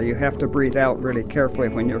slowly. You have to breathe out really carefully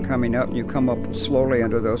when you're coming up. You come up slowly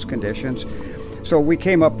under those conditions. So we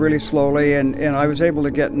came up really slowly, and I was able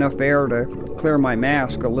to get enough air to clear my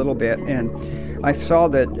mask a little bit. And I saw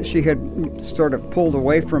that she had sort of pulled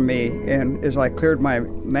away from me, and as I cleared my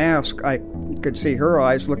mask, I could see her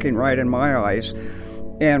eyes looking right in my eyes.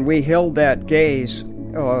 And we held that gaze,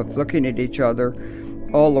 looking at each other,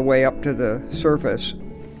 all the way up to the surface.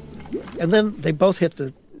 And then they both hit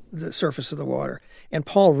the surface of the water. And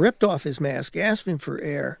Paul ripped off his mask, gasping for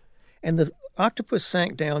air, and the octopus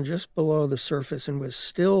sank down just below the surface and was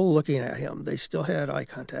still looking at him. They still had eye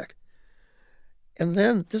contact. And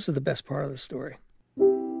then, this is the best part of the story.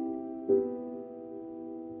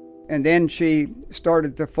 And then she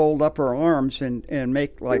started to fold up her arms and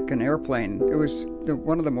make like an airplane. It was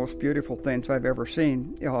one of the most beautiful things I've ever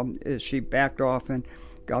seen, is she backed off and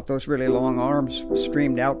got those really long arms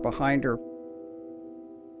streamed out behind her.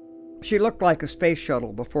 She looked like a space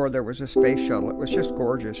shuttle before there was a space shuttle. It was just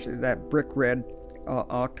gorgeous, that brick red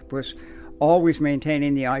octopus, always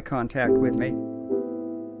maintaining the eye contact with me.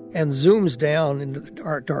 And zooms down into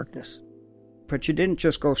the darkness. But she didn't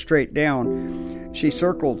just go straight down. She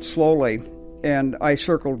circled slowly, and I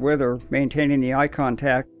circled with her, maintaining the eye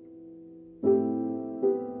contact.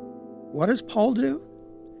 What does Paul do?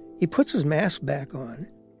 He puts his mask back on.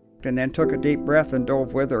 And then took a deep breath and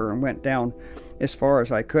dove with her and went down as far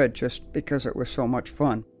as I could, just because it was so much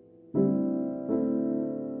fun.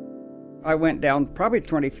 I went down probably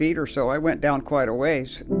 20 feet or so. I went down quite a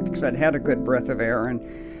ways because I'd had a good breath of air, and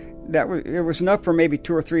it was enough for maybe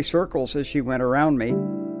 2 or 3 circles as she went around me.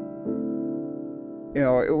 You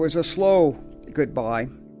know, it was a slow goodbye.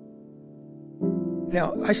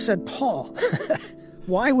 Now, I said, Paul,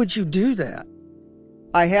 why would you do that?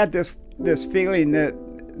 I had this feeling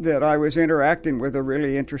that I was interacting with a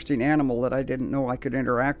really interesting animal that I didn't know I could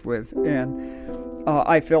interact with, and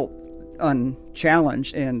I felt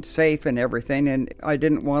unchallenged and safe and everything, and I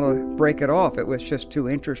didn't want to break it off. It was just too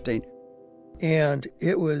interesting. And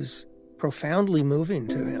it was profoundly moving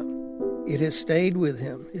to him. It has stayed with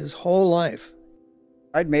him his whole life.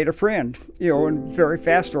 I'd made a friend, in very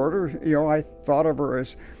fast order. I thought of her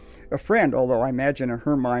as a friend, although I imagine in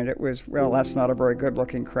her mind it was, well, that's not a very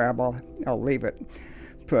good-looking crab, I'll leave it.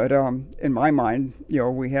 But in my mind,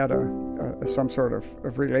 we had some sort of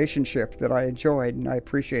relationship that I enjoyed and I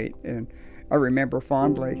appreciate and I remember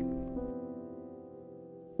fondly.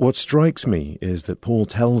 What strikes me is that Paul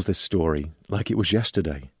tells this story like it was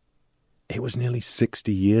yesterday. It was nearly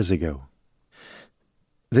 60 years ago.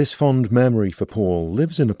 This fond memory for Paul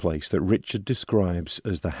lives in a place that Richard describes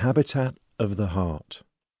as the habitat of the heart.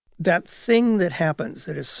 That thing that happens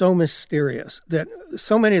that is so mysterious, that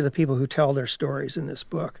so many of the people who tell their stories in this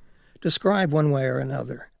book describe one way or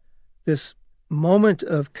another. This moment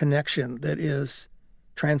of connection that is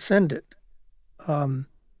transcendent.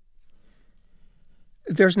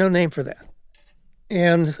 There's no name for that.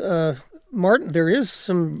 And Martin, there is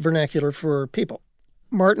some vernacular for people.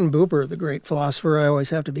 Martin Buber, the great philosopher, I always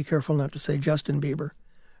have to be careful not to say Justin Bieber.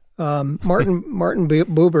 Martin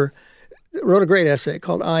Buber wrote a great essay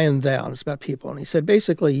called I and Thou, and it's about people. And he said,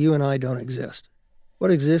 basically, you and I don't exist.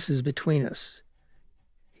 What exists is between us.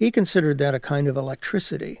 He considered that a kind of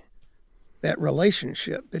electricity, that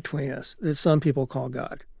relationship between us that some people call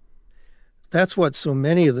God. That's what so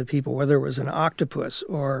many of the people, whether it was an octopus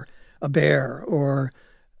or a bear or,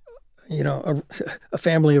 a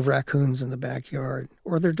family of raccoons in the backyard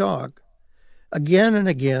or their dog, again and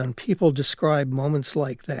again, people describe moments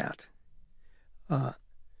like that.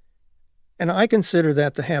 And I consider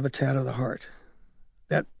that the habitat of the heart,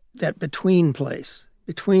 that between place,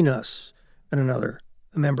 between us and a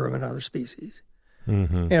member of another species.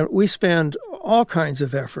 Mm-hmm. And we spend all kinds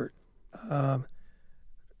of effort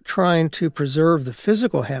trying to preserve the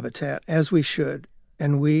physical habitat as we should,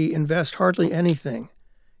 and we invest hardly anything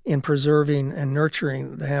in preserving and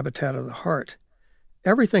nurturing the habitat of the heart.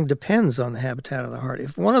 Everything depends on the habitat of the heart.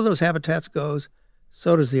 If one of those habitats goes,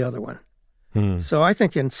 so does the other one. So I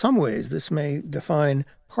think in some ways this may define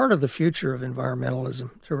part of the future of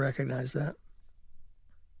environmentalism, to recognize that.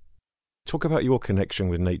 Talk about your connection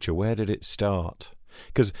with nature. Where did it start?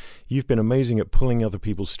 Because you've been amazing at pulling other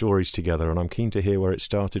people's stories together, and I'm keen to hear where it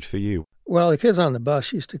started for you. Well, the kids on the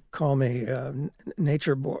bus used to call me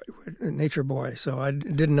Nature Boy, so I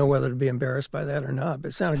didn't know whether to be embarrassed by that or not, but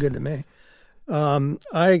it sounded good to me.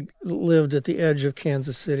 I lived at the edge of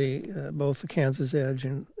Kansas City, both the Kansas edge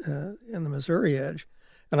and the Missouri edge,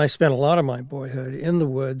 and I spent a lot of my boyhood in the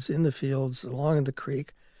woods, in the fields, along the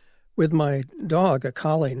creek, with my dog, a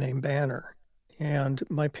collie named Banner. And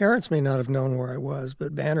my parents may not have known where I was,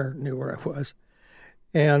 but Banner knew where I was.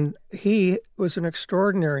 And he was an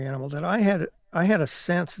extraordinary animal that I had a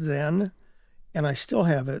sense then, and I still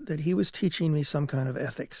have it, that he was teaching me some kind of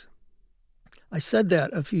ethics. I said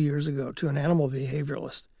that a few years ago to an animal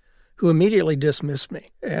behavioralist who immediately dismissed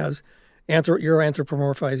me as, you're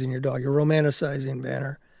anthropomorphizing your dog, you're romanticizing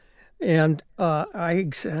Banner. And I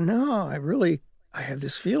said, no, I really I had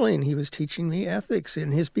this feeling he was teaching me ethics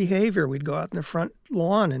in his behavior. We'd go out in the front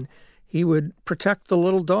lawn and he would protect the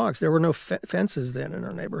little dogs. There were no fences then in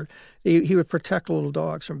our neighborhood. He would protect little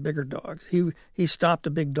dogs from bigger dogs. He stopped a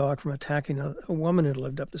big dog from attacking a woman who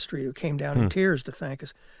lived up the street who came down in tears to thank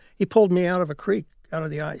us. He pulled me out of a creek, out of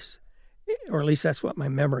the ice, or at least that's what my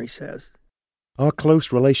memory says. Our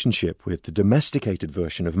close relationship with the domesticated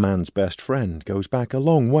version of man's best friend goes back a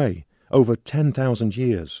long way, over 10,000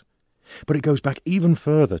 years. But it goes back even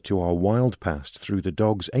further to our wild past through the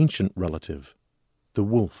dog's ancient relative, the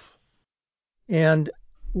wolf. And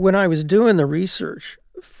when I was doing the research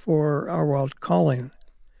for Our Wild Calling,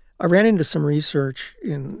 I ran into some research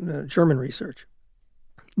in German research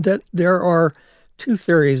that there are two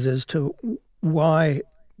theories as to why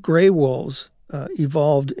gray wolves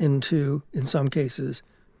evolved into, in some cases,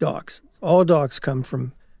 dogs. All dogs come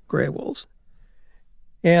from gray wolves.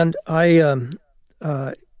 And one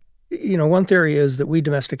theory is that we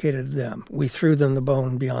domesticated them. We threw them the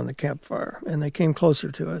bone beyond the campfire, and they came closer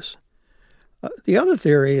to us. The other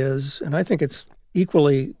theory is, and I think it's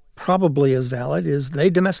equally probably as valid, is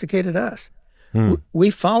they domesticated us.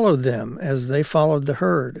 We followed them as they followed the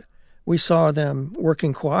herd. We saw them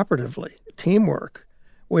working cooperatively, teamwork.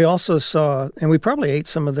 We also saw, and we probably ate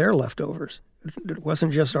some of their leftovers. It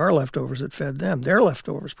wasn't just our leftovers that fed them. Their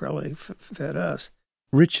leftovers probably fed us.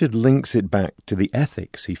 Richard links it back to the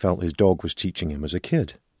ethics he felt his dog was teaching him as a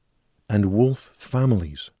kid, and wolf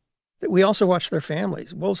families. We also watched their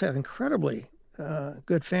families. Wolves have incredibly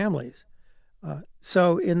good families.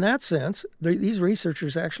 So in that sense, these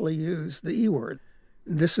researchers actually use the E word.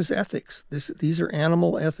 This is ethics. These are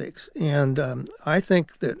animal ethics. And I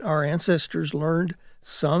think that our ancestors learned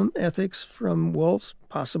some ethics from wolves,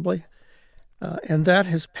 possibly. And that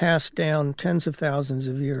has passed down tens of thousands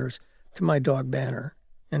of years to my dog Banner,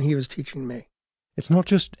 and he was teaching me. It's not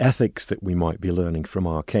just ethics that we might be learning from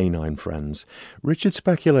our canine friends. Richard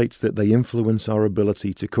speculates that they influence our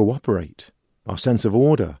ability to cooperate, our sense of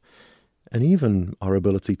order, and even our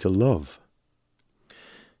ability to love.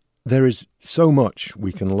 There is so much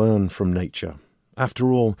we can learn from nature.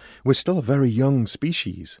 After all, we're still a very young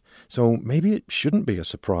species, so maybe it shouldn't be a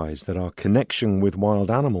surprise that our connection with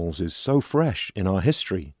wild animals is so fresh in our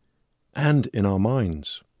history and in our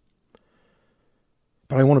minds.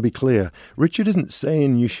 But I want to be clear, Richard isn't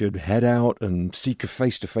saying you should head out and seek a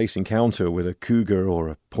face-to-face encounter with a cougar or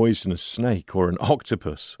a poisonous snake or an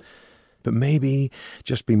octopus, but maybe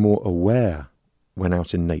just be more aware when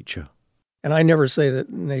out in nature. And I never say that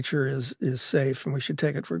nature is safe and we should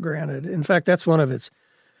take it for granted. In fact, that's one of its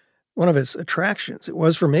attractions. It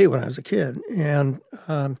was for me when I was a kid. And,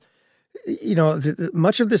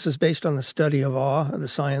 much of this is based on the study of awe, the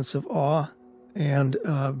science of awe. And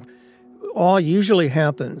awe usually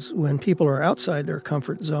happens when people are outside their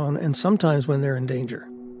comfort zone and sometimes when they're in danger.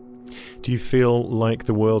 Do you feel like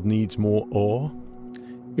the world needs more awe?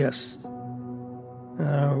 Yes.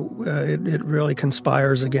 It really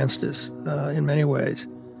conspires against us in many ways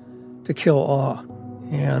to kill awe.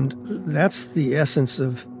 And that's the essence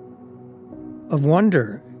of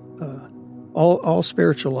wonder. All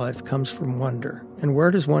spiritual life comes from wonder. And where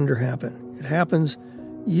does wonder happen? It happens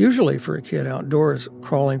usually for a kid outdoors,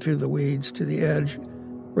 crawling through the weeds to the edge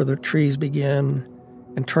where the trees begin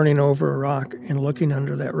and turning over a rock and looking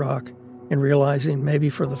under that rock and realizing maybe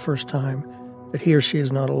for the first time that he or she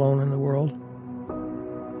is not alone in the world.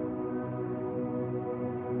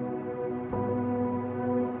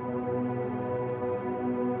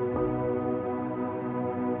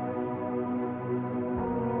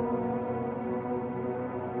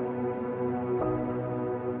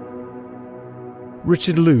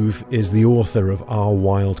 Richard Louv is the author of Our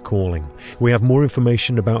Wild Calling. We have more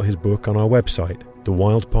information about his book on our website,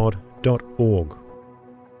 thewildpod.org.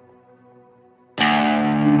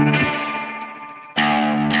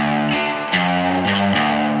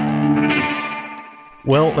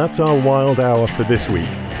 Well, that's our Wild Hour for this week.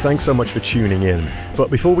 Thanks so much for tuning in. But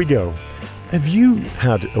before we go, have you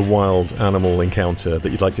had a wild animal encounter that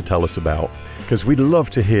you'd like to tell us about? Because we'd love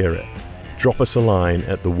to hear it. Drop us a line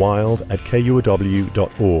at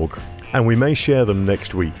thewild@kuow.org, and we may share them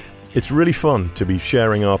next week. It's really fun to be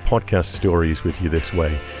sharing our podcast stories with you this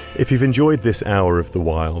way. If you've enjoyed this hour of The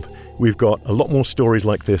Wild, we've got a lot more stories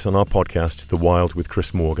like this on our podcast, The Wild with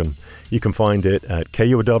Chris Morgan. You can find it at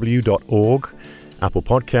kuow.org, Apple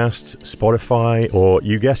Podcasts, Spotify, or,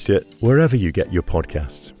 you guessed it, wherever you get your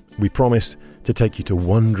podcasts. We promise to take you to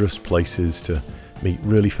wondrous places, to meet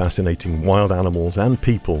really fascinating wild animals and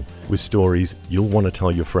people with stories you'll want to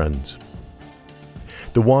tell your friends.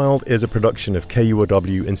 The Wild is a production of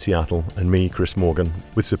KUOW in Seattle and me, Chris Morgan,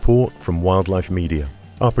 with support from Wildlife Media.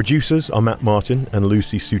 Our producers are Matt Martin and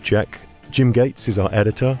Lucy Suchek. Jim Gates is our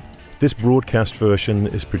editor. This broadcast version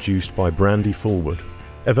is produced by Brandy Fullwood.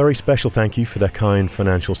 A very special thank you for their kind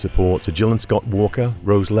financial support to Jill and Scott Walker,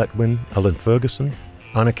 Rose Letwin, Ellen Ferguson,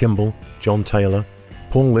 Anna Kimball, John Taylor,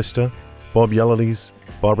 Paul Lister, Bob Yellerlees,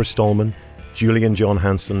 Barbara Stallman, Julian John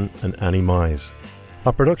Hansen, and Annie Mize.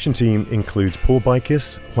 Our production team includes Paul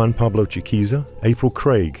Bikis, Juan Pablo Chiquiza, April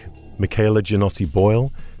Craig, Michaela Gianotti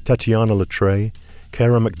Boyle, Tatiana Latre,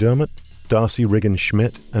 Kara McDermott, Darcy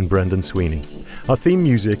Riggin-Schmidt, and Brendan Sweeney. Our theme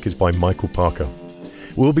music is by Michael Parker.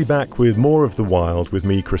 We'll be back with more of The Wild with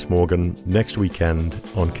me, Chris Morgan, next weekend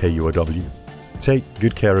on KUOW. Take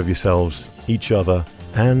good care of yourselves, each other,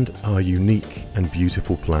 and our unique and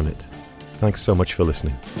beautiful planet. Thanks so much for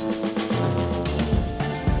listening.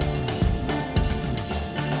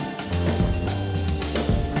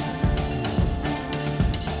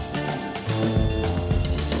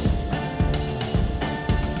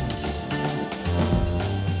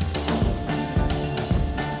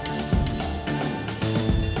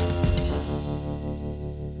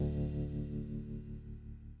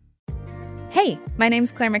 Hey, my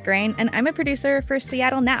name's Claire McGrain, and I'm a producer for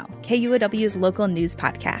Seattle Now, KUOW's local news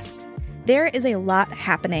podcast. There is a lot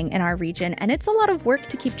happening in our region, and it's a lot of work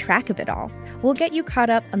to keep track of it all. We'll get you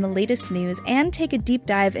caught up on the latest news and take a deep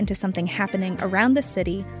dive into something happening around the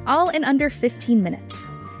city, all in under 15 minutes.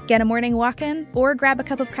 Get a morning walk in or grab a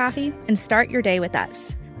cup of coffee and start your day with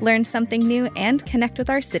us. Learn something new and connect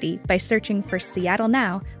with our city by searching for Seattle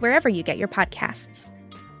Now wherever you get your podcasts.